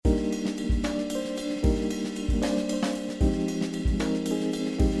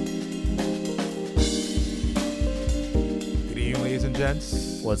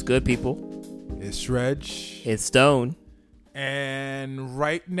gents? What's good, people? It's Reg. It's Stone. And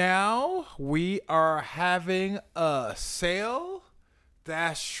right now, we are having a sale.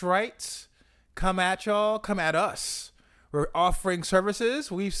 That's right. Come at y'all. Come at us. We're offering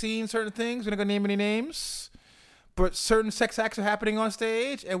services. We've seen certain things. We're not going to name any names. But certain sex acts are happening on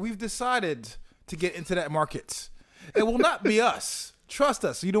stage, and we've decided to get into that market. It will not be us. Trust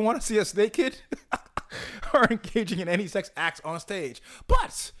us. You don't want to see us naked or engaging in any sex acts on stage.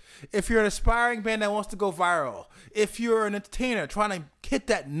 But if you're an aspiring band that wants to go viral, if you're an entertainer trying to hit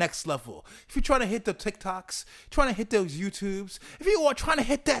that next level, if you're trying to hit the TikToks, trying to hit those YouTubes, if you are trying to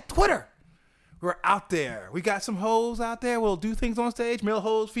hit that Twitter, we're out there. We got some hoes out there. We'll do things on stage, male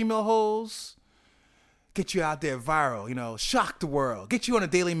hoes, female hoes. Get you out there viral, shock the world. Get you on a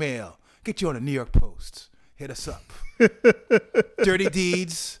Daily Mail. Get you on a New York Post. Hit us up. Dirty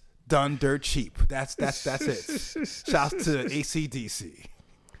deeds done dirt cheap. That's it. Shouts to AC/DC.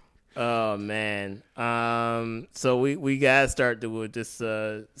 Oh man. So we gotta start with this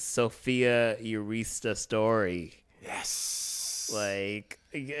Sophia Urista story. Yes.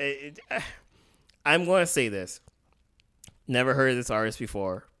 I'm going to say this. Never heard of this artist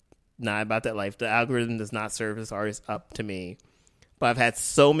before. Not about that life. The algorithm does not serve this artist up to me. But I've had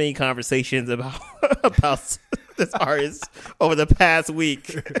so many conversations about this artist over the past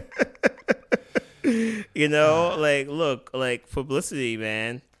week. Look, publicity,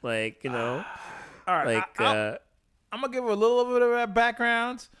 man. All right. I'm gonna give a little bit of that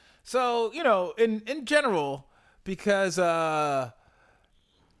background. So, in general, because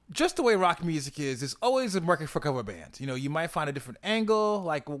just the way rock music is, it's always a market for cover bands. You might find a different angle.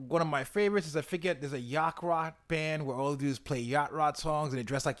 Like one of my favorites is there's a yacht rock band where all they do is play yacht rock songs and they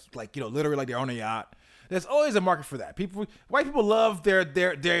dress like literally like they're on a yacht. There's always a market for that. White people love their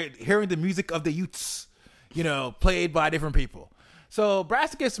hearing the music of the Utes, played by different people. So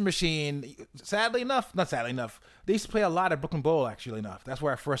Brass Against the Machine, not sadly enough, they used to play a lot at Brooklyn Bowl. Actually enough, that's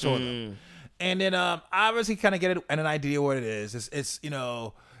where I first saw them. And then obviously kind of get an idea what it is.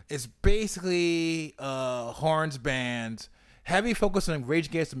 It's basically horns band, heavy focus on Rage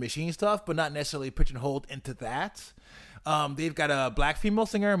Against the Machine stuff, but not necessarily pigeonholed into that. They've got a black female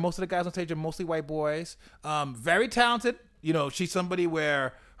singer. Most of the guys on stage are mostly white boys. Very talented. She's somebody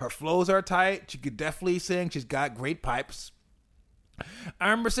where her flows are tight. She could definitely sing. She's got great pipes. I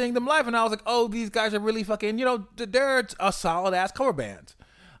remember seeing them live, and I was like, oh, these guys are really fucking, they're a solid-ass cover band.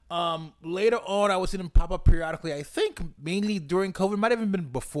 Later on, I would see them pop up periodically. I think mainly during COVID, might have even been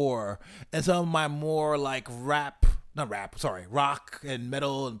before. And some of my more like rock and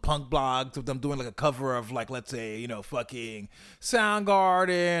metal and punk blogs of them doing like a cover of like, let's say, fucking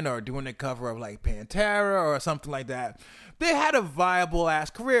Soundgarden or doing a cover of like Pantera or something like that. They had a viable ass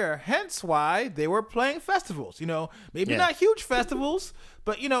career, hence why they were playing festivals. Maybe not huge festivals,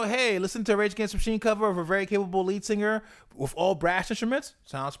 but hey, listen to a Rage Against the Machine cover of a very capable lead singer with all brass instruments.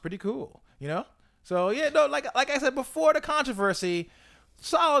 Sounds pretty cool, So like I said before, the controversy,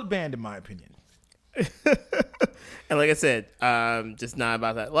 solid band in my opinion. And like I said, just not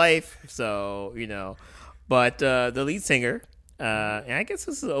about that life. So but the lead singer, and I guess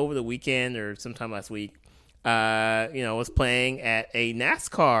this is over the weekend or sometime last week. Was playing at a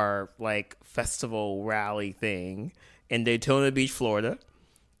NASCAR festival rally thing in Daytona Beach, Florida,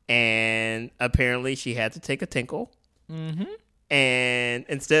 and apparently she had to take a tinkle. Mm-hmm. And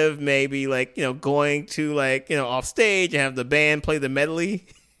instead of maybe going to off stage and have the band play the medley,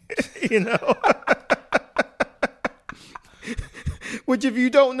 which if you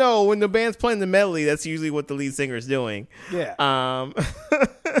don't know, when the band's playing the medley, that's usually what the lead singer is doing. Yeah.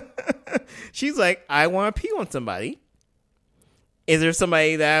 She's like, I want to pee on somebody. Is there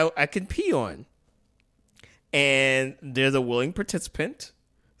somebody that I can pee on? And there's a willing participant.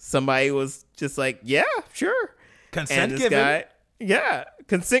 Somebody was just like, yeah, sure. Consent given.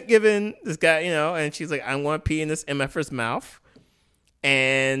 Consent given. This guy, and she's like, I want to pee in this MFer's mouth.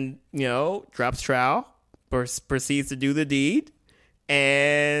 And, drops trowel, proceeds to do the deed.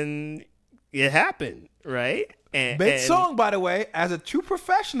 And it happened, right? Mid-song, by the way, as a true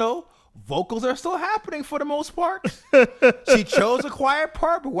professional, vocals are still happening for the most part. She chose a quiet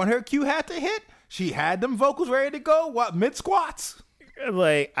part, but when her cue had to hit, she had them vocals ready to go mid-squats.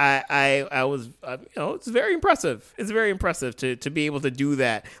 I was, it's very impressive. It's very impressive to be able to do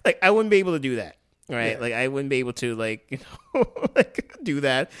that. I wouldn't be able to do that, right? Yeah. I wouldn't be able to do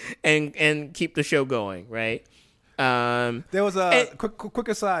that and keep the show going, right? There was a quick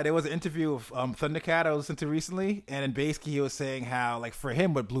aside. There was an interview of Thundercat I listened to recently, and basically he was saying how for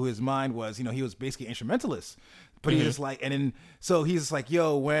him what blew his mind was he was basically instrumentalist, but he's just so he's just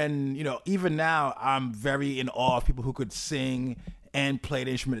yo, when even now I'm very in awe of people who could sing and play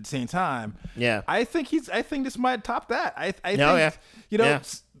the instrument at the same time. Yeah. I think this might top that. I think, yeah. you know, Yeah.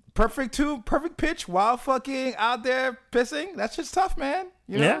 perfect tune, perfect pitch while fucking out there pissing. That's just tough, man.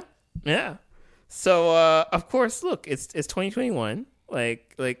 You know? Yeah. Yeah. So, of course, look, it's 2021.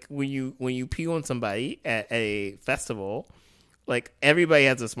 Like when you pee on somebody at a festival, like everybody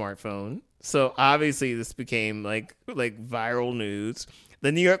has a smartphone. So obviously this became like viral news.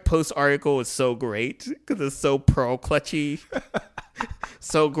 The New York Post article is so great because it's so pearl clutchy,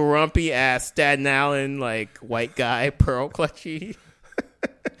 so grumpy ass Staten Island like white guy pearl clutchy.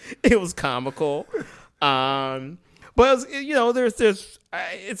 It was comical. But it was, you know, there's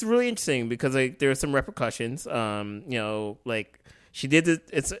it's really interesting because like there are some repercussions. You know, like she did this.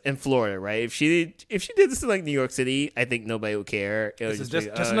 It's in Florida, right? If she did this in like New York City, I think nobody would care. It would This is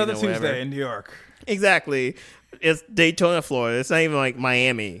be, just another you know, Tuesday whatever. in New York. Exactly. It's Daytona, Florida. It's not even like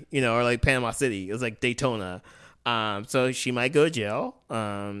Miami, you know, or like Panama City. It's like Daytona. So she might go to jail.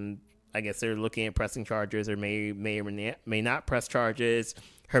 I guess they're looking at pressing charges, or may or may not press charges.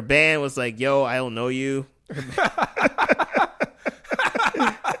 Her band was like, "Yo, I don't know you,"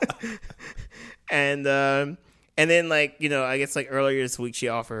 and then like, you know, I guess like earlier this week she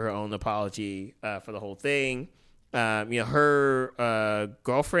offered her own apology for the whole thing. You know, her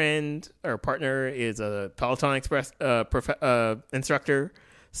girlfriend or partner is a Peloton Express instructor.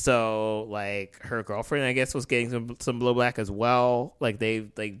 So like her girlfriend, I guess, was getting some blowback as well. Like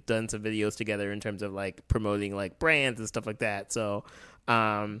they've like done some videos together in terms of like promoting like brands and stuff like that. So,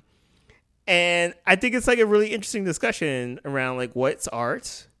 and I think it's like a really interesting discussion around like what's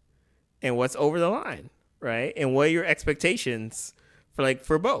art and what's over the line, right? And what are your expectations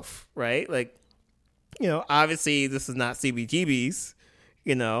for both, right? Like, you know, obviously this is not CBGB's,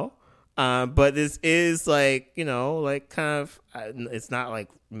 you know, but this is like, you know, like kind of, it's not like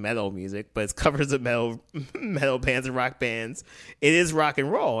metal music, but it's covers of metal bands and rock bands. It is rock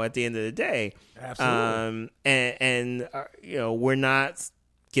and roll at the end of the day. Absolutely. And you know, we're not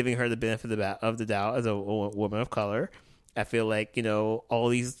giving her the benefit of the doubt as a woman of color. I feel like, you know, all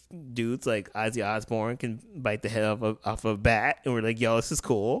these dudes like Ozzy Osbourne can bite the head off a bat, and we're like, yo, this is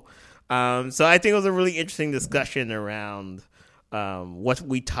cool. So I think it was a really interesting discussion around what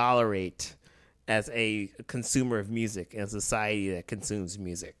we tolerate as a consumer of music and a society that consumes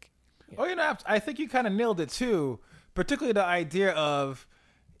music. Oh, you know, I think you kind of nailed it too, particularly the idea of,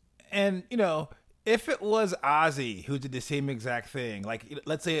 and you know, if it was Ozzy who did the same exact thing, like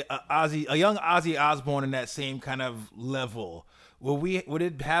let's say a young Ozzy Osbourne in that same kind of level, would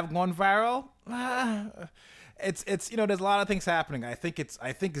it have gone viral? It's you know, there's a lot of things happening. I think it's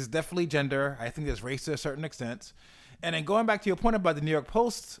definitely gender. I think there's race to a certain extent. And then going back to your point about the New York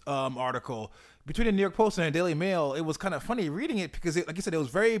Post article, between the New York Post and the Daily Mail, it was kind of funny reading it because, like you said, it was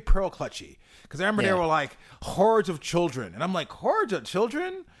very pearl clutchy. Because I remember there were like hordes of children, and I'm like, hordes of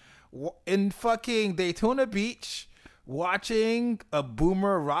children in fucking Daytona Beach watching a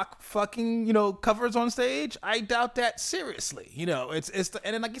boomer rock fucking, you know, covers on stage. I doubt that seriously. You know, and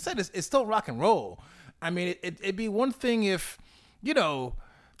then like you said, it's still rock and roll. I mean, it'd be one thing if, you know,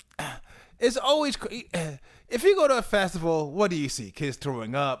 it's always, if you go to a festival, what do you see? Kids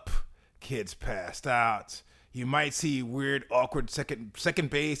throwing up, kids passed out. You might see weird, awkward second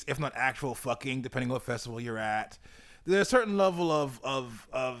base, if not actual fucking, depending on what festival you're at. There's a certain level of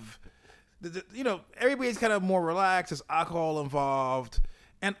you know, everybody's kind of more relaxed. There's alcohol involved.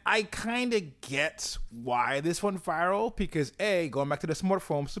 And I kind of get why this went viral because, A, going back to the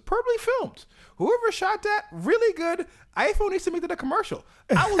smartphone, superbly filmed. Whoever shot that, really good. iPhone needs to make that a commercial.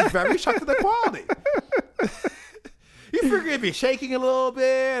 I was very shocked at the quality. You figure it'd be shaking a little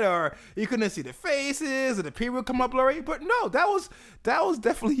bit, or you couldn't see the faces, or the people would come up blurry. But no, that was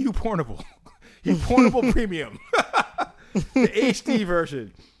definitely YouPornable. YouPornable Premium. The HD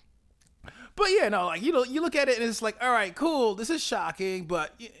version. But yeah, no, like, you know, you look at it and it's like, all right, cool, this is shocking,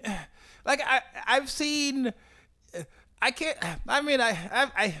 but like I've seen, I can't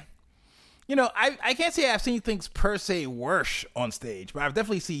say I've seen things per se worse on stage, but I've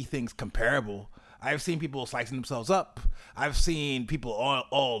definitely seen things comparable. I've seen people slicing themselves up. I've seen people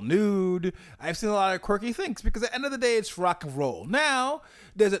all nude. I've seen a lot of quirky things because at the end of the day, it's rock and roll. Now,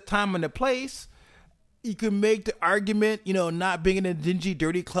 there's a time and a place. You can make the argument, you know, not being in a dingy,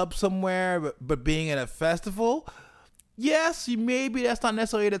 dirty club somewhere, but being at a festival. Yes, maybe that's not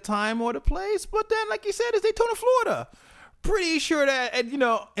necessarily the time or the place, but then, like you said, it's Daytona, Florida. Pretty sure that, you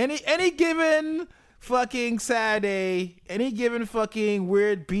know, any given fucking Saturday, any given fucking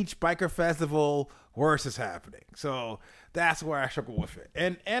weird beach biker festival, worse is happening. So that's where I struggle with it.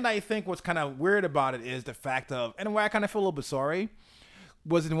 And I think what's kind of weird about it is the fact of, and where I kind of feel a little bit sorry,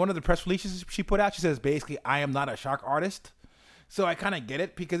 was in one of the press releases she put out, she says basically, I am not a shark artist. So I kind of get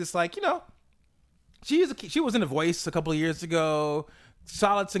it because it's like, she was in The Voice a couple of years ago.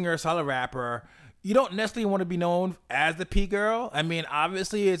 Solid singer, solid rapper. You don't necessarily want to be known as the P girl. I mean,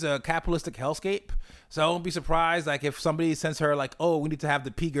 obviously it's a capitalistic hellscape. So I won't be surprised like if somebody sends her like, oh, we need to have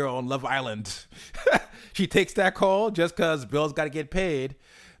the P girl on Love Island. She takes that call just because Bill's got to get paid.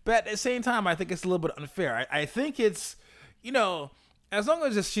 But at the same time, I think it's a little bit unfair. I think it's, as long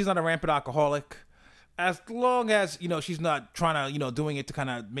as she's not a rampant alcoholic, as long as, she's not trying to, doing it to kind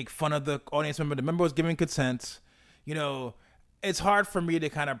of make fun of the audience member, the member was giving consent, it's hard for me to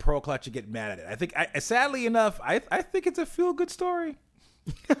kind of pro clutch and get mad at it. I think, sadly enough, I think it's a feel good story.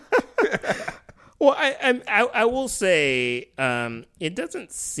 Well, I will say it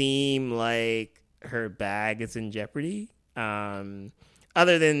doesn't seem like her bag is in jeopardy.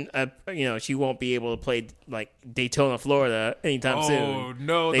 Other than she won't be able to play like Daytona, Florida anytime soon. Oh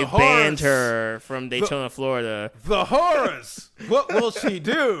no, they banned her from Daytona, Florida. The horrors. What will she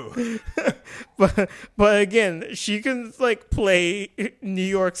do? But again, she can like play New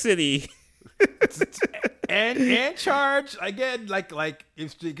York City. and charge again like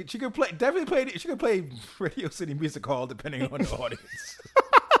if she could play she could play Radio City Music Hall depending on the audience.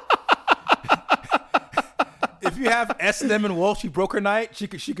 If you have S&M and Wolf, she broke her night. She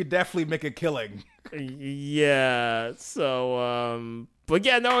could definitely make a killing. Yeah. So, but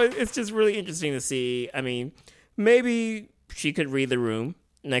yeah, no, it's just really interesting to see. I mean, maybe she could read the room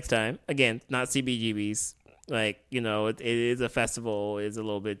next time. Again, not CBGB's. Like, it is a festival. It's a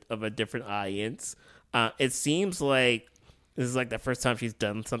little bit of a different audience. It seems like this is like the first time she's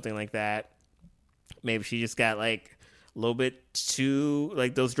done something like that. Maybe she just got like a little bit too,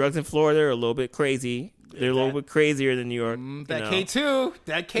 like those drugs in Florida are a little bit crazy. They're a little bit crazier than New York. K2.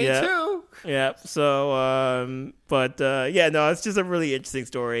 That K2. Yeah. So, yeah, no, it's just a really interesting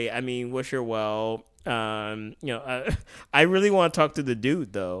story. I mean, wish her well. I really want to talk to the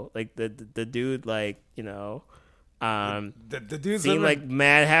dude though. Like the dude, like, the dude seemed like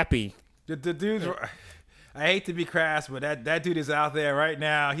mad happy. The dude's. I hate to be crass, but that dude is out there right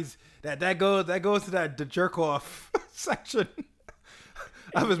now. He's that goes to the jerk off section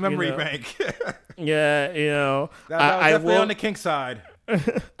of his memory bank. Yeah, I will on the kink side.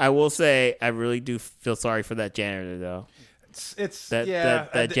 I will say I really do feel sorry for that janitor though.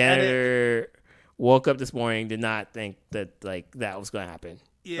 That janitor woke up this morning, did not think that like that was going to happen.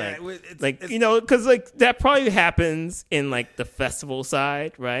 Yeah, because like that probably happens in like the festival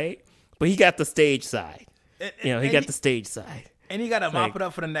side, right? But he got the stage side. He got the stage side. And you got to mop it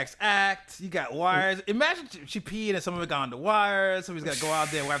up for the next act. You got wires. Imagine she peed and someone got on the wires. Somebody's got to go out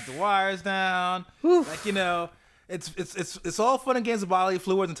there and wipe the wires down. Like, it's all fun and games of bodily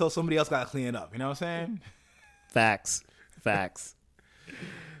fluids until somebody else got to clean it up. You know what I'm saying? Facts.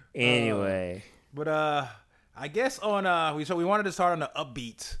 Anyway. But I guess on we wanted to start on the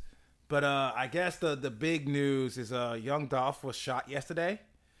upbeat. But I guess the big news is Young Dolph was shot yesterday.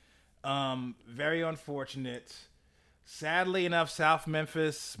 Very unfortunate. Sadly enough, South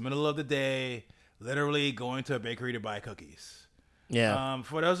Memphis, middle of the day, literally going to a bakery to buy cookies. Yeah.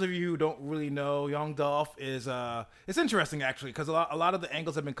 For those of you who don't really know, Young Dolph is it's interesting actually because a lot of the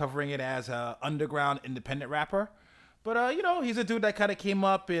angles have been covering it as a underground independent rapper, but he's a dude that kind of came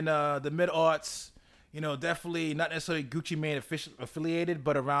up in the mid-aughts. Definitely not necessarily Gucci Mane affiliated,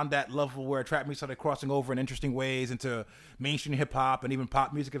 but around that level where trap music started crossing over in interesting ways into mainstream hip hop and even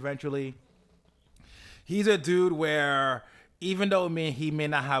pop music eventually. He's a dude where even though he may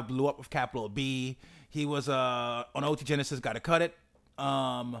not have blew up with capital B, he was on OT Genesis, Gotta Cut It.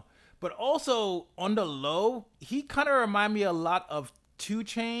 But also on the low, he kind of remind me a lot of 2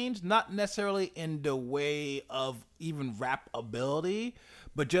 Chainz, not necessarily in the way of even rap ability,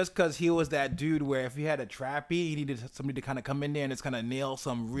 but just because he was that dude where if he had a trap beat, he needed somebody to kind of come in there and just kind of nail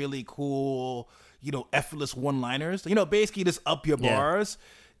some really cool, effortless one-liners. Basically just up your bars.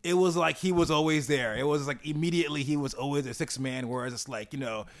 It was like he was always there. It was like immediately he was always a 6-man, whereas it's like,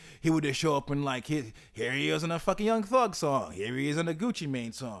 he would just show up and like, here he is in a fucking Young Thug song. Here he is in a Gucci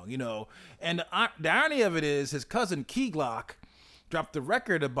Mane song, And the irony of it is his cousin Key Glock dropped the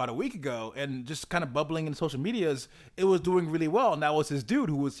record about a week ago and just kind of bubbling in social medias, it was doing really well. And that was his dude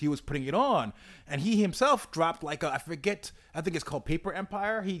he was putting it on. And he himself dropped like I think it's called Paper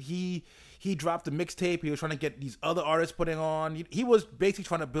Empire. He dropped a mixtape. He was trying to get these other artists putting on. He was basically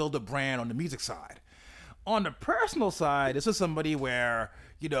trying to build a brand on the music side. On the personal side, this is somebody where,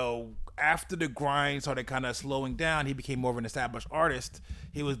 after the grind started kind of slowing down, he became more of an established artist.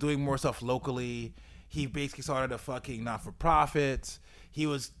 He was doing more stuff locally. He basically started a fucking not-for-profit. he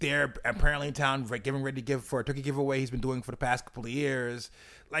was there apparently in town getting ready to give for a turkey giveaway he's been doing for the past couple of years.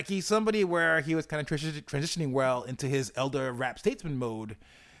 Like, he's somebody where he was kind of transitioning well into his elder rap statesman mode,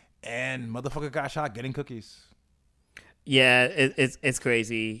 and motherfucker got shot getting cookies. Yeah, it's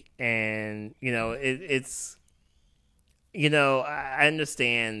crazy, and it's I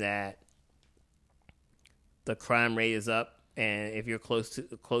understand that the crime rate is up, and if you're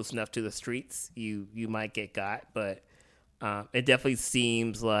close enough to the streets, you might get got. But it definitely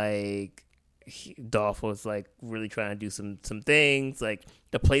seems like Dolph was like really trying to do some things. Like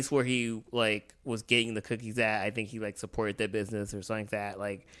the place where he like was getting the cookies at, I think he like supported that business or something like that.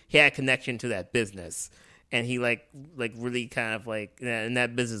 Like he had a connection to that business, and he like really kind of like, and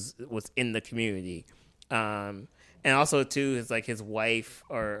that business was in the community. And also too is like his wife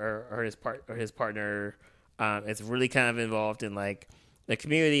or his partner is really kind of involved in like the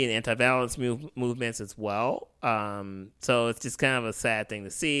community and anti-violence movements as well. So it's just kind of a sad thing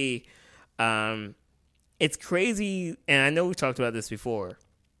to see. It's crazy, and I know we talked about this before.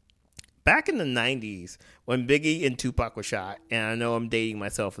 Back in the 90s, when Biggie and Tupac were shot, and I know I'm dating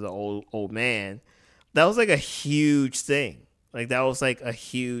myself as an old man, that was like a huge thing. Like that was like a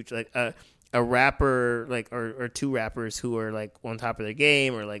huge, like a rapper, like or two rappers who were like on top of their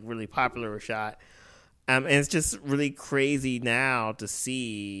game or like really popular were shot. And it's just really crazy now to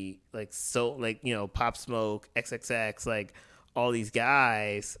see like Pop Smoke, XXX, like all these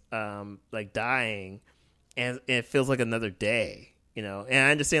guys like dying, and it feels like another day, And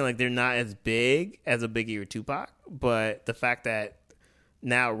I understand like they're not as big as a Biggie or Tupac, but the fact that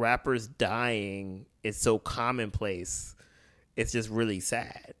now rappers dying is so commonplace, it's just really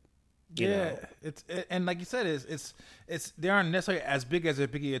sad. And like you said, it's they aren't necessarily as big as a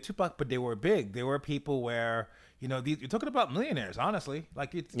Biggie or Tupac, but they were big. They were people where you're talking about millionaires, honestly.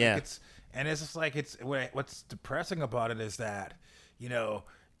 Like it's and it's just like what's depressing about it is that no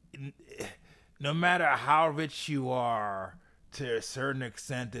matter how rich you are, to a certain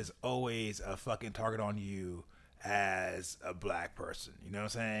extent, there's always a fucking target on you as a black person. You know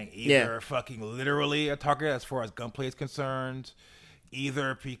what I'm saying? Either fucking literally a target as far as gunplay is concerned.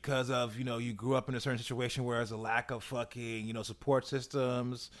 Either because of, you grew up in a certain situation where there's a lack of fucking, support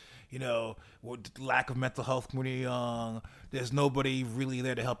systems, lack of mental health when you're young. There's nobody really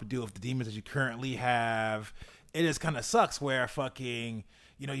there to help you deal with the demons that you currently have. It just kind of sucks where fucking,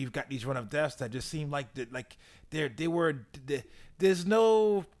 you've got these run of deaths that just seem like there's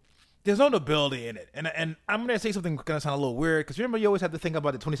no nobility in it. And I'm going to say something going to sound a little weird, because remember you always have to think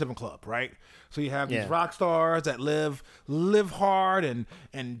about the 27 Club, right? So you have these rock stars that live hard and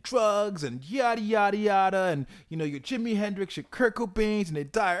drugs and yada, yada, yada. And, your Jimi Hendrix, your Kurt Cobains, and they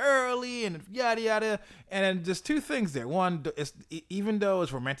die early and yada, yada. And then there's two things there. One, even though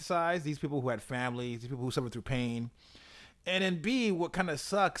it's romanticized, these people who had families, these people who suffered through pain. And then B, what kind of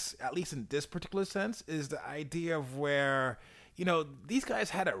sucks, at least in this particular sense, is the idea of where these guys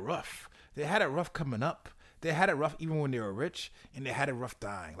had it rough. They had it rough coming up. They had it rough even when they were rich, and they had it rough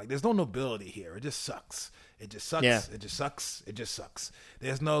dying. Like, there's no nobility here. It just sucks. It just sucks. Yeah. It just sucks. It just sucks.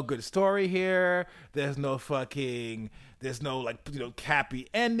 There's no good story here. There's no happy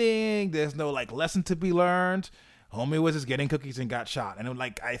ending. There's no lesson to be learned. Homie was just getting cookies and got shot. And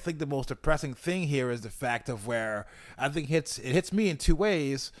I think the most depressing thing here is the fact of where I think it hits me in two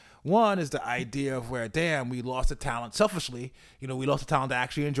ways. One is the idea of where, damn, we lost the talent selfishly. We lost the talent to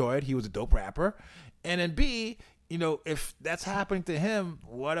actually enjoy it. He was a dope rapper. And then B, if that's happening to him,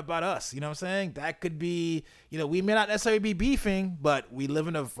 what about us? You know what I'm saying? That could be, we may not necessarily be beefing, but we live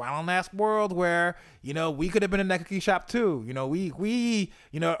in a violent-ass world where, we could have been in that cookie shop too.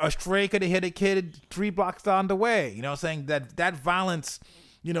 A stray could have hit a kid 3 blocks down the way. You know what I'm saying? That violence,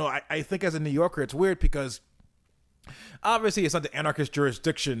 I think as a New Yorker, it's weird because obviously it's not the anarchist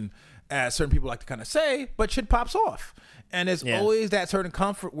jurisdiction, as certain people like to kind of say, but shit pops off. And there's always that certain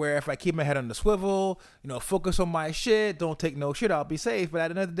comfort where if I keep my head on the swivel, focus on my shit, don't take no shit, I'll be safe. But at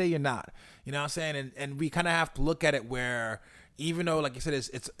the end of the day, you're not. You know what I'm saying? And we kind of have to look at it where, even though, like you said,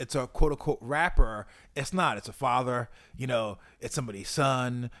 it's a quote-unquote rapper, it's not. It's a father. It's somebody's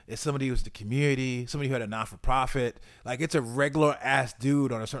son. It's somebody who's the community, somebody who had a non-for-profit. It's a regular-ass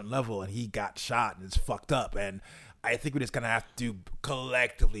dude on a certain level, and he got shot, and it's fucked up. And I think we're just going to have to do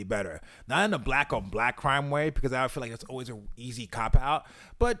collectively better. Not in a black-on-black crime way, because I feel like that's always an easy cop-out,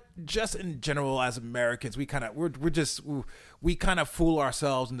 but just in general as Americans, we kind of fool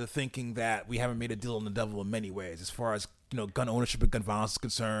ourselves into thinking that we haven't made a deal on the devil in many ways, as far as gun ownership and gun violence is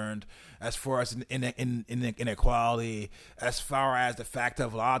concerned, as far as inequality, as far as the fact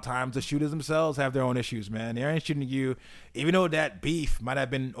of a lot of times the shooters themselves have their own issues, man. They ain't shooting you, even though that beef might have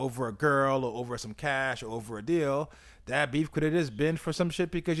been over a girl or over some cash or over a deal. that beef could have just been for some shit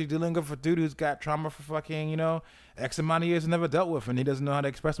because you're dealing with a dude who's got trauma for fucking, X amount of years and never dealt with, and he doesn't know how to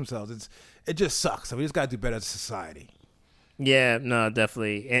express themselves. It just sucks. So we just got to do better as a society. Yeah, no,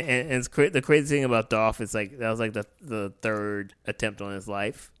 definitely. And it's the crazy thing about Dolph is like that was like the third attempt on his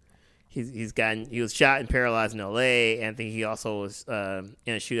life. He was shot and paralyzed in L.A. and I think he also was in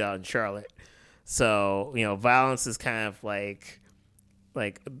a shootout in Charlotte. So violence is kind of like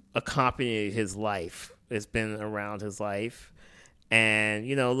accompanied his life. It's been around his life, and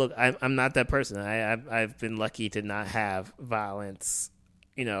look, I'm not that person. I've been lucky to not have violence,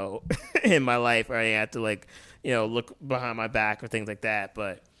 in my life, or I have to look behind my back or things like that.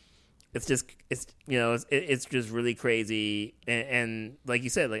 But it's just really crazy, and like you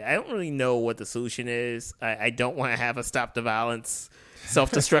said, like I don't really know what the solution is. I don't want to have a stop the violence,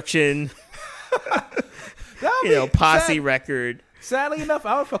 self-destruction, posse record. Sadly enough,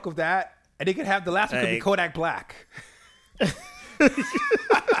 I would fuck with that, and they could have the last one could be Kodak Black. But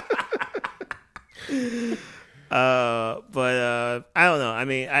I don't know. I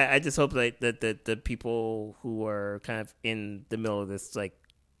mean, I just hope that the people who are kind of in the middle of this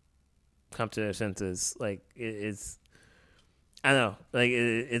come to their senses. I don't know.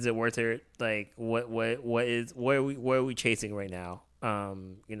 Is it worth it? Like, what are we chasing right now?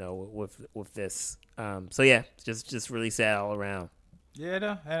 With this. So yeah, just really sad all around. Yeah,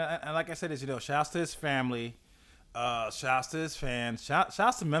 no, and like I said, shouts to his family, shouts to his fans,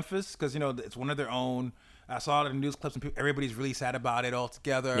 shouts to Memphis because it's one of their own. I saw the news clips and everybody's really sad about it all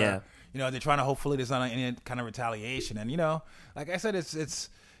together. Yeah, they're trying to hopefully there's not any kind of retaliation, and like I said, it's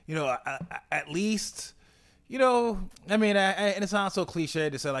at least. I mean, and it sounds so cliche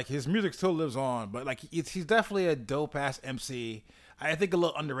to say like his music still lives on, but like he's definitely a dope ass MC. I think a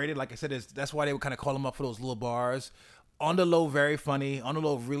little underrated. Like I said, that's why they would kind of call him up for those little bars. On the low, very funny. On the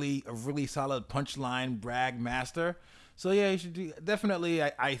low, a really solid punchline brag master. So yeah, you should do definitely.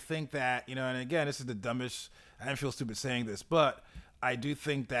 I think that and again, this is the dumbest. I feel stupid saying this, but I do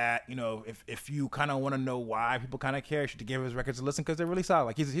think that if you kind of want to know why people kind of care, you should give his records a listen because they're really solid.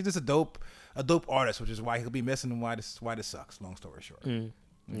 Like he's just a dope artist, which is why he'll be missing and why this sucks. Long story short.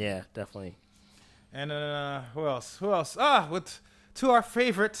 Yeah, definitely. And who else? To our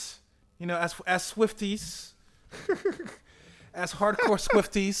favorites, as Swifties, as hardcore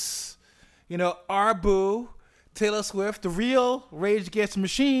Swifties, our boo, Taylor Swift, the real Rage Against the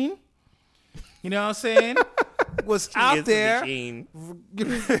Machine. You know what I'm saying? Was out there.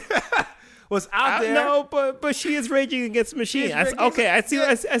 Was out there. No, but she is raging against the machine. I see what you did there. I see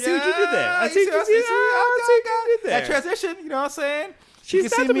what you did there. That transition, you know what I'm saying?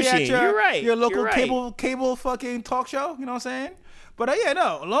 She's not the machine. You're right. Your local cable fucking talk show, you know what I'm saying? But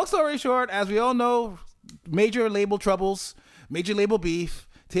long story short, as we all know, major label troubles, major label beef.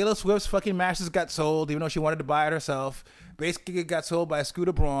 Taylor Swift's fucking masters got sold, even though she wanted to buy it herself. Basically, it got sold by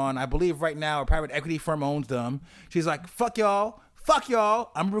Scooter Braun. I believe right now a private equity firm owns them. She's like, fuck y'all.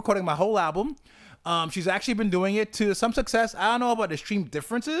 I'm recording my whole album. She's actually been doing it to some success. I don't know about the stream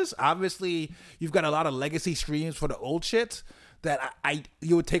differences. Obviously, you've got a lot of legacy streams for the old shit that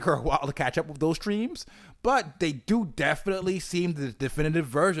you would take her a while to catch up with those streams. But they do definitely seem the definitive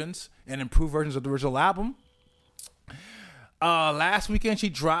versions and improved versions of the original album. Last weekend she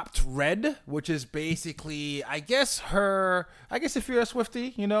dropped Red, which is basically, I guess if you're a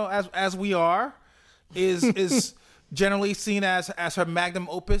Swiftie, as we are, is generally seen as her magnum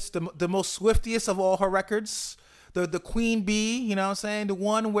opus, the most Swiftiest of all her records, the queen bee, you know what I'm saying, the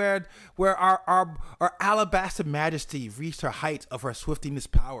one where our alabaster majesty reached her height of her Swiftiness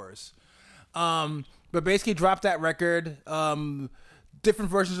powers. But basically dropped that record.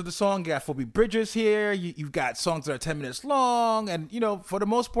 Different versions of the song. You got Phoebe Bridgers here. You've got songs that are 10 minutes long, and for the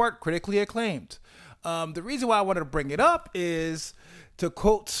most part, critically acclaimed. The reason why I wanted to bring it up is to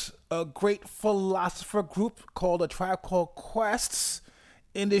quote a great philosopher group called A Tribe Called Quest's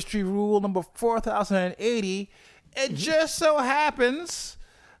industry rule number 4080. It just so happens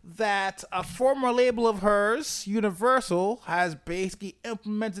that a former label of hers, Universal, has basically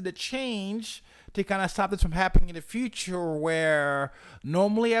implemented a change to kind of stop this from happening in the future, where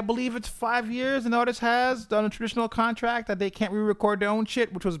normally I believe it's 5 years an artist has done a traditional contract that they can't re-record their own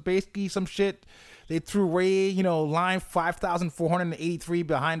shit, which was basically some shit they threw away, line 5,483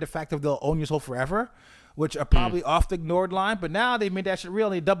 behind the fact of they'll own your soul forever, which are probably off the ignored line, but now they made that shit real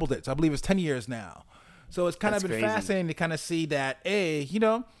and they doubled it. So I believe it's 10 years now. So it's kind of been fascinating to kind of see that,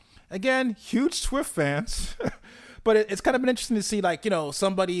 again, huge Swift fans, But it's kind of been interesting to see, like,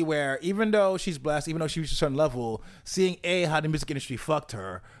 somebody where even though she's blessed, even though she reached a certain level, seeing how the music industry fucked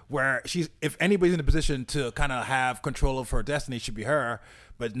her, where if anybody's in a position to kind of have control of her destiny, it should be her.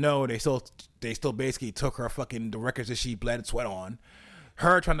 But no, they still basically took her the records that she bled and sweat on.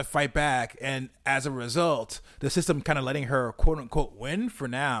 Her trying to fight back, and as a result, the system kind of letting her quote unquote win for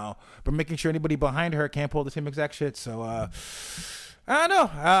now, but making sure anybody behind her can't pull the same exact shit. So I don't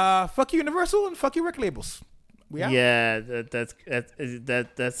know. Fuck you, Universal, and fuck you, record labels. Yeah, that's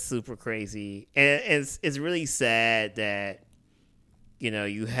super crazy, and it's really sad that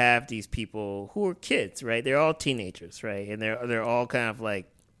you have these people who are kids, right? They're all teenagers, right? And they're all kind of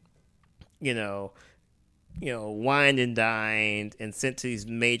like, wined and dined and sent to these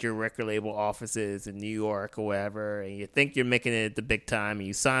major record label offices in New York or wherever, and you think you're making it the big time, and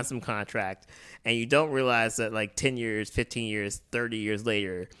you sign some contract, and you don't realize that like 10 years, 15 years, 30 years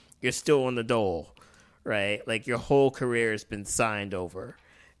later, you're still on the dole, right? Like your whole career has been signed over,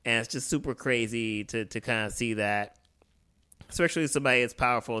 and it's just super crazy to kind of see that, especially somebody as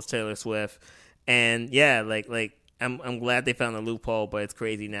powerful as Taylor Swift. And yeah, like I'm glad they found a loophole, but it's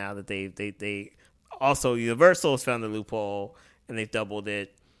crazy now that they also Universal has found the loophole and they've doubled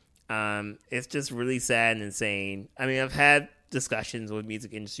it. It's just really sad and insane. I mean, I've had discussions with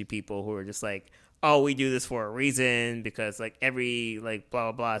music industry people who are just like, oh, we do this for a reason because like every like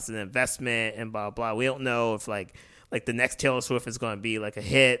blah blah blah is an investment and blah blah. We don't know if like the next Taylor Swift is going to be like a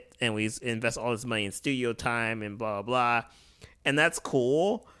hit, and we invest all this money in studio time and blah blah blah, and that's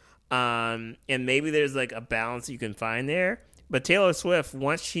cool. And maybe there's like a balance you can find there. But Taylor Swift,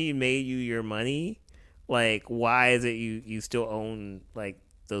 once she made you your money, like, why is it you still own like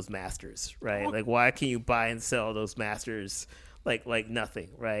those masters, right? Like, why can you buy and sell those masters like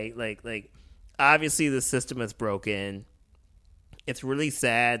nothing, right? Like obviously the system is broken. It's really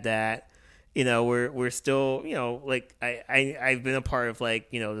sad that we're still like I've been a part of like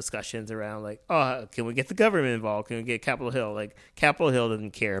discussions around like, oh, can we get the government involved? Can we get Capitol Hill? Like Capitol Hill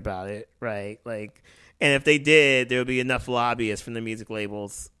doesn't care about it, right? Like. And if they did, there would be enough lobbyists from the music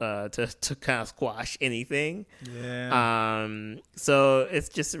labels to kind of squash anything. Yeah. So it's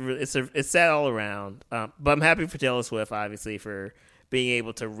just it's sad all around. But I'm happy for Taylor Swift, obviously, for being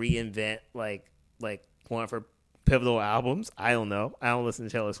able to reinvent like one of her pivotal albums. I don't know. I don't listen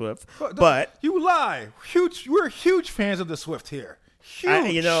to Taylor Swift, but you lie. We're huge fans of the Swift here.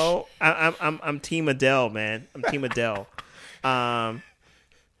 Huge. I'm Team Adele, man. I'm Team Adele.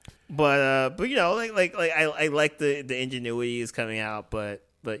 But I like the ingenuity is coming out, but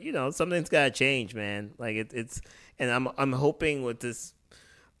something's got to change, man. Like it's and I'm hoping with this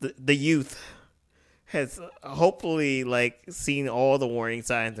the youth has hopefully like seen all the warning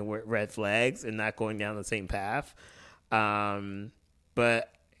signs and red flags and not going down the same path. But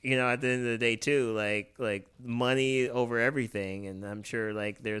at the end of the day too, like money over everything, and I'm sure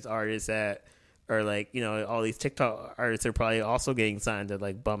like there's artists that. Or like all these TikTok artists are probably also getting signed to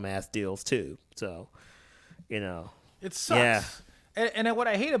like bum ass deals too. So, it sucks. Yeah. And then what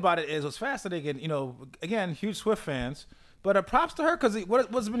I hate about it is what's fascinating. Again, huge Swift fans, but props to her because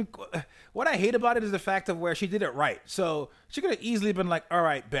what I hate about it is the fact of where she did it right. So she could have easily been like, all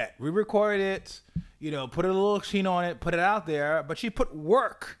right, bet we recorded it, put a little sheen on it, put it out there, but she put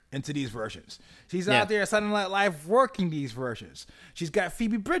work into these versions. She's out there Saturday Night Live working these versions. She's got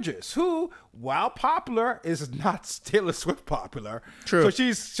Phoebe Bridgers, who, while popular, is not Taylor Swift popular. True. So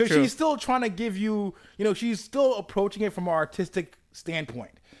she's still trying to give you, she's still approaching it from an artistic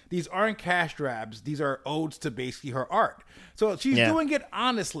standpoint. These aren't cash grabs. These are odes to basically her art. So she's doing it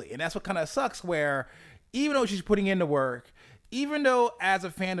honestly, and that's what kind of sucks. Where even though she's putting in the work. Even though, as a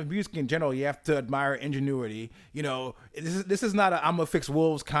fan of music in general, you have to admire ingenuity. This is not I'm gonna fix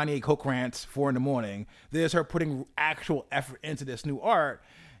wolves, Kanye Coke rants 4 a.m. There's her putting actual effort into this new art,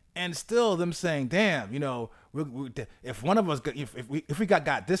 and still them saying, "Damn, if one of us, if we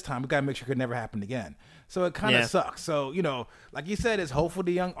got this time, we gotta make sure it could never happen again." So it kind of sucks. So like you said, it's hopeful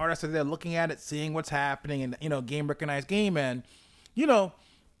the young artists are there looking at it, seeing what's happening, and game recognized game, and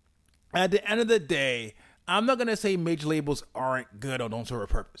at the end of the day. I'm not going to say major labels aren't good or don't serve a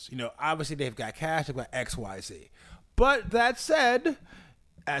purpose. Obviously they've got cash, they've got X, Y, Z. But that said,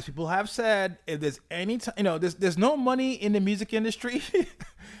 as people have said, if there's any time, there's no money in the music industry,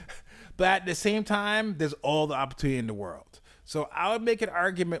 but at the same time, there's all the opportunity in the world. So I would make an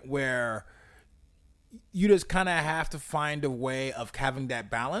argument where you just kind of have to find a way of having that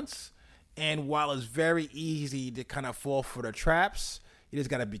balance. And while it's very easy to kind of fall for the traps, you just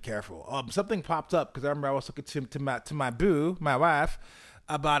gotta be careful. Something popped up because I remember I was looking to my boo, my wife,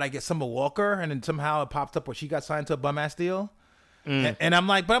 about I guess Summer Walker, and then somehow it popped up where she got signed to a bum ass deal. And I'm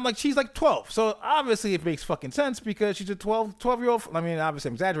like, she's like 12. So obviously it makes fucking sense because she's a 12-year-old. I mean, obviously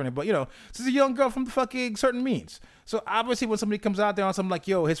I'm exaggerating, but, you know, she's a young girl from the fucking certain means. So obviously when somebody comes out there on something like,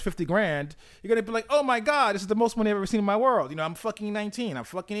 yo, here's 50 grand, you're going to be like, oh my God, this is the most money I've ever seen in my world. You know, I'm fucking 19. I'm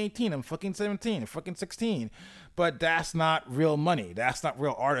fucking 18. I'm fucking 17. I'm fucking 16. But that's not real money. That's not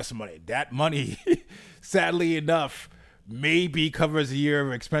real artist money. That money, sadly enough, maybe covers a year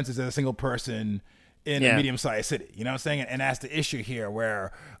of expenses as a single person in a medium-sized city. You know what I'm saying? And that's the issue here,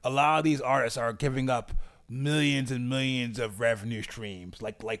 where a lot of these artists are giving up millions and millions of revenue streams,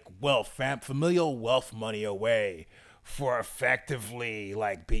 like wealth, familial wealth money away for effectively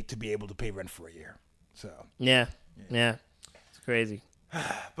to be able to pay rent for a year. So yeah, it's crazy.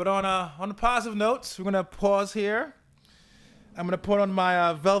 But on the positive notes, we're gonna pause here. I'm gonna put on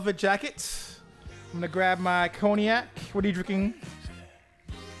my velvet jacket. I'm gonna grab my cognac. What are you drinking?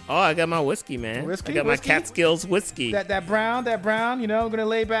 Oh, I got my whiskey, man. I got my Catskills whiskey. That brown, you know, I'm going to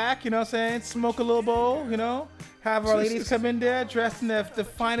lay back, you know what I'm saying? Smoke a little bowl, you know? Have our ladies come in there dressed in the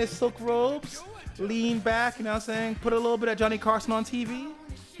finest silk robes. Lean back, you know what I'm saying? Put a little bit of Johnny Carson on TV.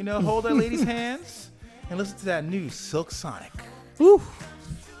 You know, hold our ladies' hands. And listen to that new Silk Sonic. Woo.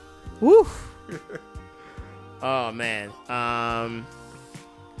 Oh, man.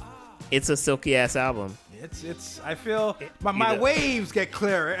 It's a silky-ass album. It's. I feel my waves get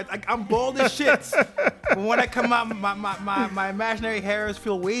clearer. I'm bald as shit. But when I come out, my imaginary hairs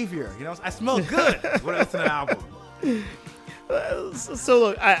feel wavier. You know, I smell good when I listen to the album. So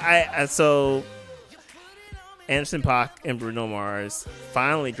look, so Anderson .Paak and Bruno Mars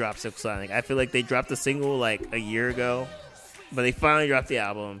finally dropped Silk Sonic. I feel like they dropped the single like a year ago, but they finally dropped the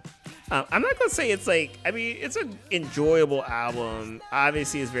album. I'm not gonna say it's it's an enjoyable album.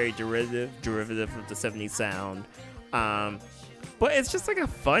 Obviously, it's very derivative of the '70s sound, but it's just like a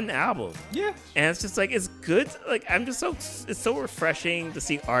fun album. Yeah, and it's just like it's good. Like it's so refreshing to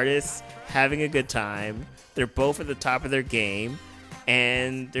see artists having a good time. They're both at the top of their game,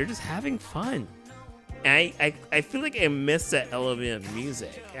 and they're just having fun. And I feel like I miss that element of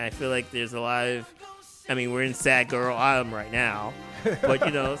music. And I feel like there's a lot of, I mean, we're in Sad Girl Autumn right now. But,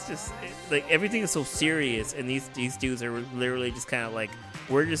 you know, it's just, like, everything is so serious, and these dudes are literally just kind of like,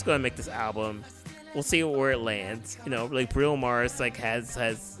 we're just going to make this album. We'll see where it lands. You know, like, Bruno Mars, like,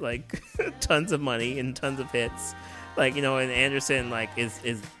 has like, tons of money and tons of hits. Like, you know, and Anderson, like, is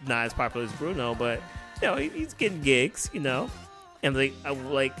not as popular as Bruno, but, you know, he's getting gigs, you know. And,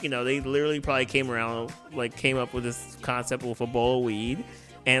 you know, they literally probably came up with this concept with a bowl of weed.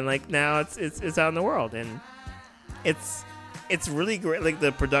 And, like, now it's out in the world. And it's really great. Like,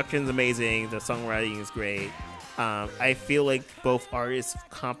 the production's amazing. The songwriting is great. I feel like both artists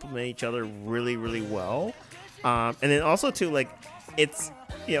complement each other really, really well. And then also, too, like, it's,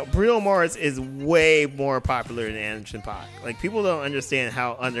 you know, Bruno Mars is way more popular than Anderson .Paak. Like, people don't understand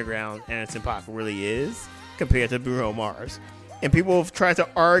how underground Anderson .Paak really is compared to Bruno Mars. And people have tried to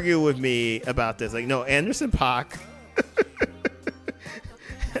argue with me about this. Like, no, Anderson .Paak...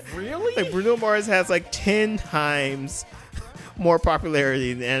 Really? Like, Bruno Mars has, like, 10 times more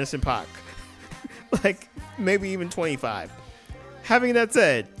popularity than Anderson .Paak. Like, maybe even 25. Having that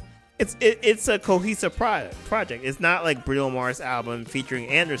said, it's a cohesive project. It's not like Bruno Mars album featuring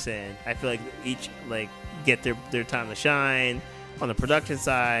Anderson. I feel like each, like, get their time to shine on the production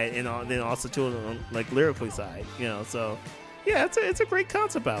side, and then also too on the, like, lyrically side, you know. So yeah, it's a great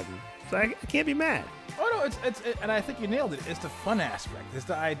concept album. So I can't be mad. Oh no, it's and I think you nailed it. It's the fun aspect. It's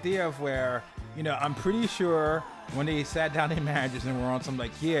the idea of where, you know, I'm pretty sure when they sat down in managers and were on something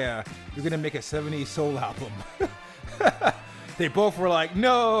like, yeah, you're gonna make a ‑70s soul album. They both were like,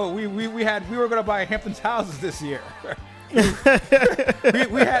 no, we were gonna buy Hamptons houses this year. Where's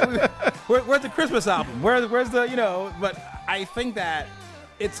the Christmas album? Where's the, you know? But I think that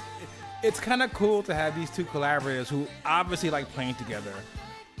it's kind of cool to have these two collaborators who obviously like playing together,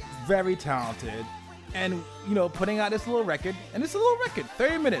 very talented, and, you know, putting out this little record. And it's a little record,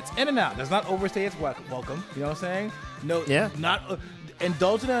 30 minutes, in and out. Does not overstay its welcome. You know what I'm saying? No, yeah. Not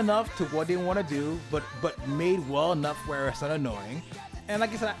indulgent enough to what they want to do, but made well enough where it's not annoying. And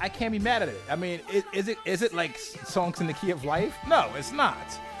like I said, I can't be mad at it. I mean, is it like Songs in the Key of Life? No, it's not.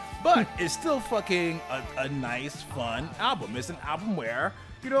 But it's still fucking a nice, fun album. It's an album where,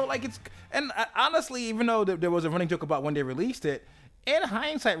 you know, like it's... And honestly, even though there was a running joke about when they released it, in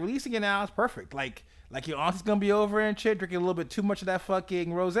hindsight, releasing it now is perfect. Like your aunt's gonna be over and shit, drinking a little bit too much of that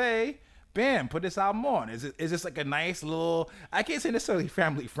fucking rosé. Bam, put this album on. Is this like a nice little... I can't say necessarily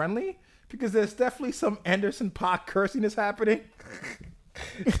family friendly, because there's definitely some Anderson .Paak cursiness happening.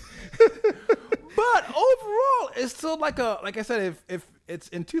 But overall, it's still like I said, if it's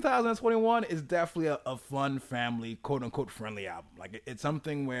in 2021. It's definitely a fun family, quote unquote, friendly album. Like it's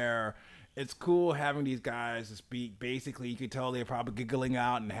something where it's cool having these guys to speak. Basically, you could tell they're probably giggling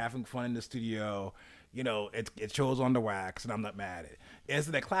out and having fun in the studio. You know, it shows on the wax, and I'm not mad at it. Is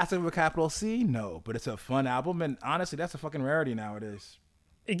it a classic with a capital C? No, but it's a fun album, and honestly, that's a fucking rarity nowadays.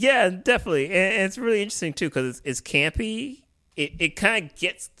 Yeah, definitely, and it's really interesting too because it's campy. It kind of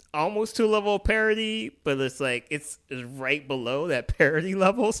gets almost to a level of parody, but it's like it's right below that parody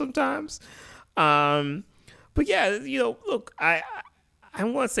level sometimes. But yeah, you know, look, I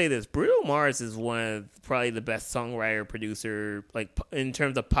want to say this: Bruno Mars is one of probably the best songwriter producer, like in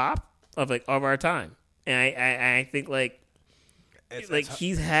terms of pop of our time, and I think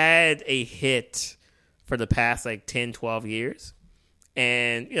he's had a hit for the past 10, 12 years.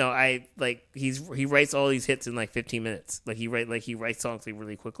 And you know, he writes all these hits in 15 minutes. He writes songs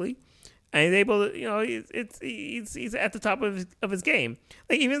really quickly, and he's able to, you know, he's at the top of his game.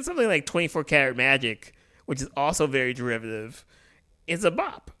 Even something like 24 Karat Magic, which is also very derivative, is a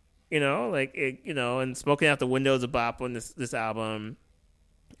bop. You know, and Smoking Out the Window is a bop on this album.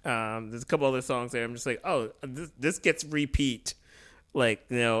 There's a couple other songs there. I'm just this gets repeat,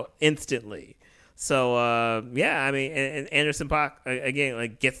 instantly. So yeah, I mean, and Anderson .Paak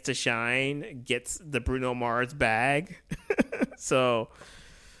again gets to shine, gets the Bruno Mars bag. So,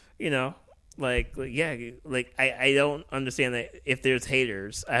 you know, I don't understand that if there's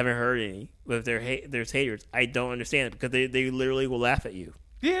haters. I haven't heard any, but if there's haters, I don't understand it because they literally will laugh at you.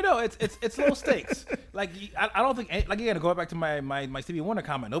 Yeah, no, it's low stakes. I don't think again, going back to my Stevie Wonder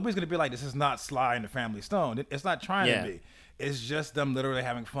comment, nobody's gonna be like, this is not Sly and the Family Stone. It's not trying to be. It's just them literally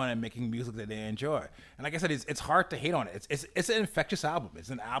having fun and making music that they enjoy. And like I said, it's hard to hate on it. It's an infectious album. It's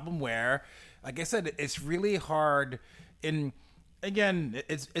an album where, like I said, it's really hard. Again,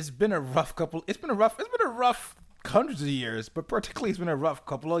 it's been a rough couple. It's been a rough hundreds of years, but particularly it's been a rough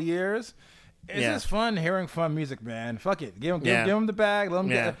couple of years. It's just fun hearing fun music, man. Fuck it, give him the bag. Let him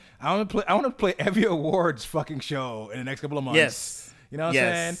get it. I want to play every awards fucking show in the next couple of months. Yes, you know what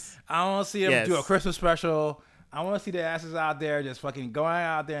I'm saying. I want to see them do a Christmas special. I want to see the asses out there just fucking going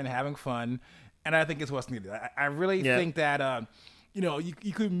out there and having fun, and I think it's what's needed. I really think that you know, you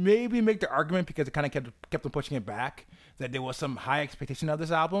could maybe make the argument because it kind of kept them pushing it back that there was some high expectation of this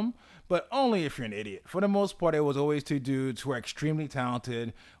album, but only if you're an idiot. For the most part, it was always two dudes who are extremely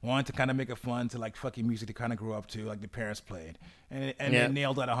talented, wanted to kind of make it fun to fucking music they kind of grew up to, like the parents played, and they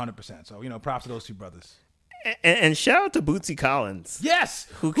nailed that 100%. So, you know, props to those two brothers. And shout out to Bootsy Collins, yes,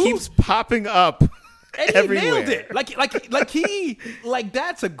 who keeps popping up. And he everywhere. nailed it.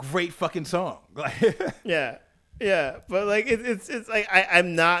 That's a great fucking song. Yeah. But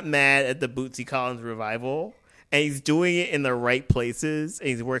I'm not mad at the Bootsy Collins revival, and he's doing it in the right places, and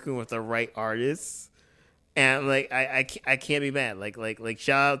he's working with the right artists, and I can't be mad.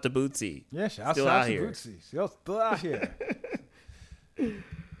 Shout out to Bootsy. Yeah, shout out to Bootsy. Still out here.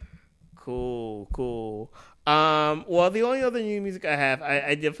 Cool. Well, the only other new music I have,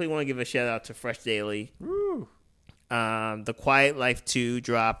 I definitely want to give a shout out to Fresh Daily. Woo. The Quiet Life 2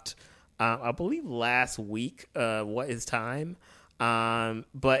 dropped, I believe last week. What is Time?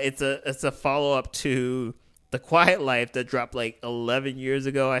 But it's a follow up to The Quiet Life that dropped 11 years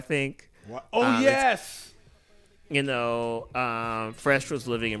ago, I think. What? Oh yes. You know, Fresh was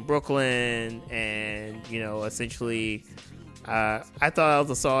living in Brooklyn, and you know, essentially, I thought it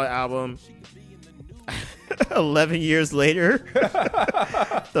was a solid album. 11 years later,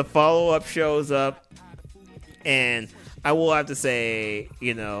 the follow-up shows up, and I will have to say,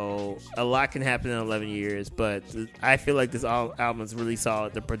 you know, a lot can happen in 11 years, but I feel like this album is really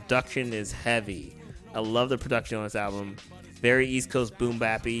solid. The production is heavy. I love the production on this album. Very East Coast boom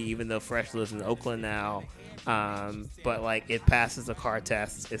bappy, even though Fresh lives in Oakland now. But it passes the car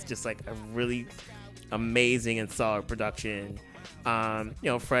test. It's just a really amazing and solid production. You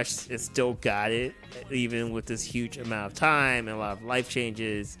know, Fresh has still got it, even with this huge amount of time and a lot of life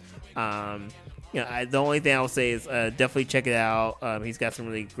changes. You know, the only thing I will say is definitely check it out. He's got some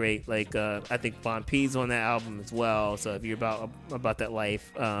really great, I think Von P's on that album as well. So if you're about that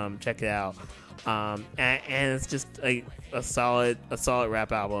life, check it out. And it's just a solid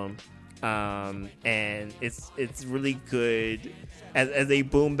rap album. And it's really good as a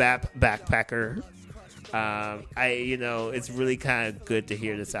boom bap backpacker. You know, it's really kind of good to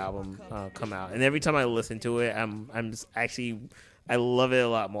hear this album come out, and every time I listen to it, I'm just actually I love it a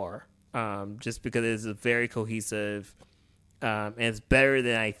lot more, just because it's a very cohesive, and it's better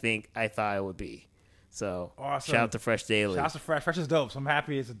than I thought it would be. So awesome. Shout out to Fresh Daily. Shout out to Fresh. Fresh is dope. So I'm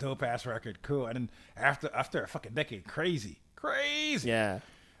happy it's a dope ass record. Cool. And then after a fucking decade, crazy. Yeah.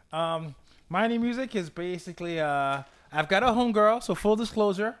 My new music is basically I've got a homegirl, so full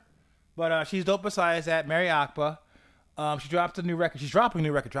disclosure, but she's dope besides that. Mary Akpa. She dropped a new record. She's dropping a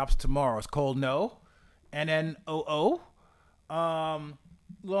new record. Drops tomorrow. It's called No. And then OO.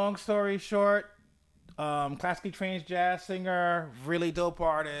 Long story short, classically trained jazz singer, really dope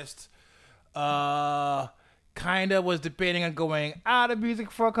artist. Kind of was debating on going out of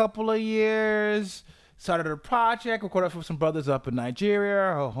music for a couple of years. Started a project, recorded for some brothers up in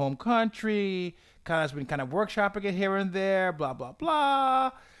Nigeria, her home country. Kind of has been kind of workshopping it here and there, blah, blah,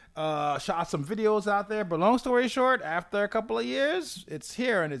 blah. Shot some videos out there. But long story short, after a couple of years, it's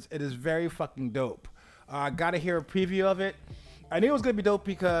here and it is very fucking dope. Got to hear a preview of it. I knew it was gonna be dope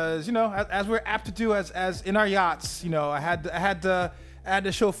because, you know, as we're apt to do as in our yachts, you know, I had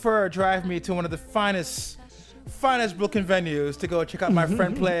the chauffeur drive me to one of the finest Brooklyn venues to go check out my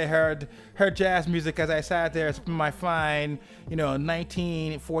friend play her jazz music as I sat there sipping my fine, you know,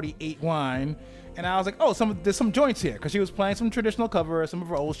 1948 wine. And I was like, oh, there's some joints here, because she was playing some traditional covers, some of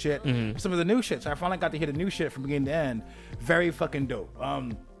her old shit, some of the new shit. So I finally got to hear the new shit from beginning to end. Very fucking dope.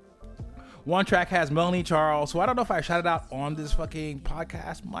 One track has Melanie Charles, who I don't know if I shouted out on this fucking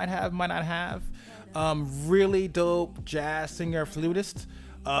podcast. Might have, might not have. Really dope jazz singer, flutist.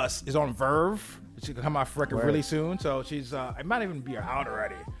 Is on Verve. She could come out for record really soon. So she's, it might even be out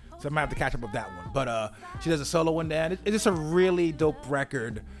already. So I might have to catch up with that one. But she does a solo one there. It's just a really dope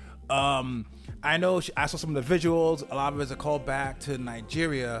record. I know I saw some of the visuals. A lot of it is a callback to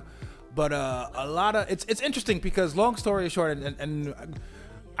Nigeria. But a lot of, it's interesting because long story short, and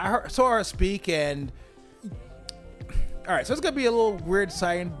I saw her speak, and all right, so it's gonna be a little weird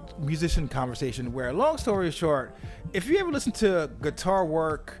side musician conversation where, long story short, if you ever listen to guitar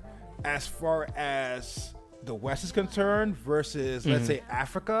work as far as the West is concerned versus let's say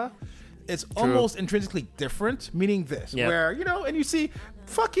Africa, it's almost intrinsically different. Meaning this, where, you know, and you see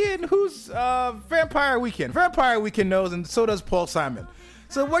fucking who's Vampire Weekend knows, and so does Paul Simon.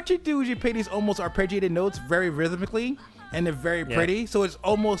 So what you do is you play these almost arpeggiated notes very rhythmically. And they're very pretty. So it's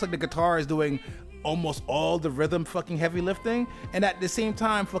almost like the guitar is doing almost all the rhythm fucking heavy lifting. And at the same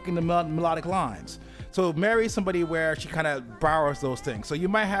time, fucking the melodic lines. So Mary's somebody where she kind of borrows those things. So you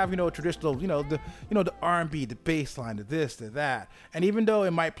might have, you know, traditional, the R&B, the bass line, the this, the that. And even though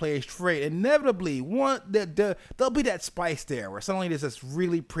it might play straight, inevitably there'll be that spice there where suddenly there's this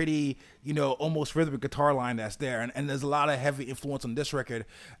really pretty, you know, almost rhythmic guitar line that's there. And there's a lot of heavy influence on this record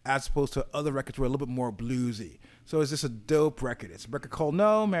as opposed to other records where a little bit more bluesy. So it's just a dope record. It's a record called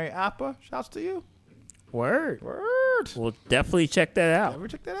No, Mary Appa. Shouts to you. Word. We'll definitely check that out. Definitely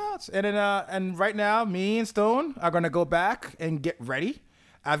check that out. And then, and right now, me and Stone are gonna go back and get ready.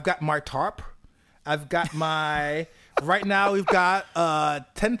 I've got my tarp. I've got my. Right now, we've got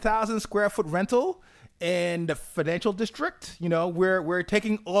 10,000 square foot rental in the financial district. You know, we're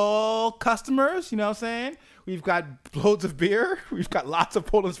taking all customers. You know what I'm saying? We've got loads of beer. We've got lots of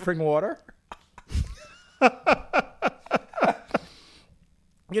Poland spring water.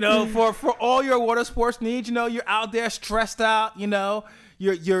 You know, for all your water sports needs, you know, you're out there stressed out, you know,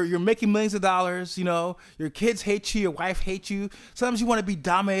 you're making millions of dollars, you know, your kids hate you, your wife hates you. Sometimes you want to be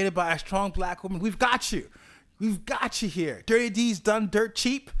dominated by a strong black woman. We've got you. We've got you here. Dirty D's Done Dirt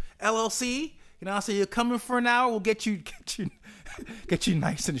Cheap, LLC. You know, so you're coming for an hour, we'll get you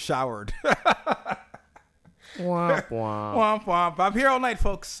nice and showered. Womp womp. Womp womp. I'm here all night,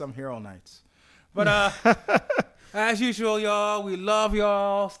 folks. I'm here all night. But as usual, y'all, we love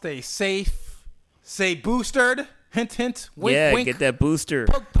y'all. Stay safe. Stay boosted. Hint, hint. Wink, wink. Get that booster.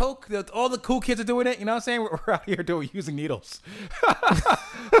 Poke, poke. All the cool kids are doing it. You know what I'm saying? We're out here using needles.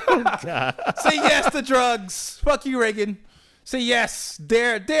 Say yes to drugs. Fuck you, Reagan. Say yes.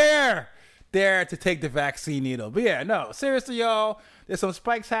 Dare to take the vaccine needle. But yeah, no, seriously, y'all. There's some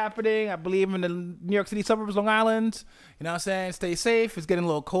spikes happening, I believe, in the New York City suburbs, Long Island. You know what I'm saying? Stay safe. It's getting a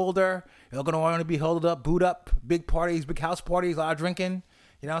little colder. You're going to want to be held up, boot up, big parties, big house parties, a lot of drinking.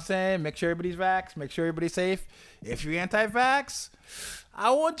 You know what I'm saying? Make sure everybody's vaxxed. Make sure everybody's safe. If you're anti-vax,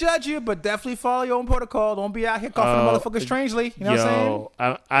 I won't judge you, but definitely follow your own protocol. Don't be out here coughing motherfuckers strangely. You know what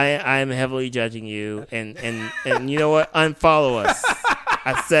I'm saying? I'm heavily judging you. And you know what? Unfollow us.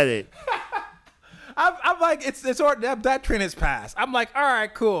 I said it. I'm like, it's that train has passed. I'm like, all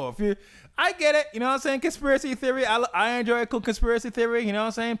right, cool. I get it. You know what I'm saying? Conspiracy theory. I enjoy a cool conspiracy theory. You know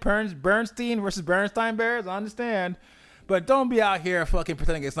what I'm saying? Bernstein versus Bernstein Bears. I understand. But don't be out here fucking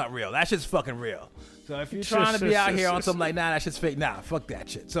pretending it's not real. That shit's fucking real. So if you're trying to be out here on something like, nah, that shit's fake. Nah, fuck that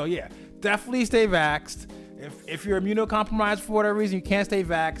shit. So yeah, definitely stay vaxxed. If you're immunocompromised for whatever reason, you can't stay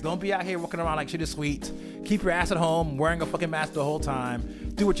vaxxed. Don't be out here walking around like shit is sweet. Keep your ass at home, wearing a fucking mask the whole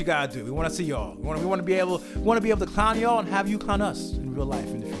time. Do what you gotta do. We want to see y'all. We want to be able to clown y'all and have you clown us in real life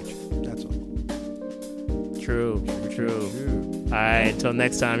in the future. That's all. True. True. All right. Until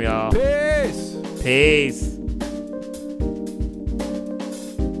next time, y'all. Peace. Peace.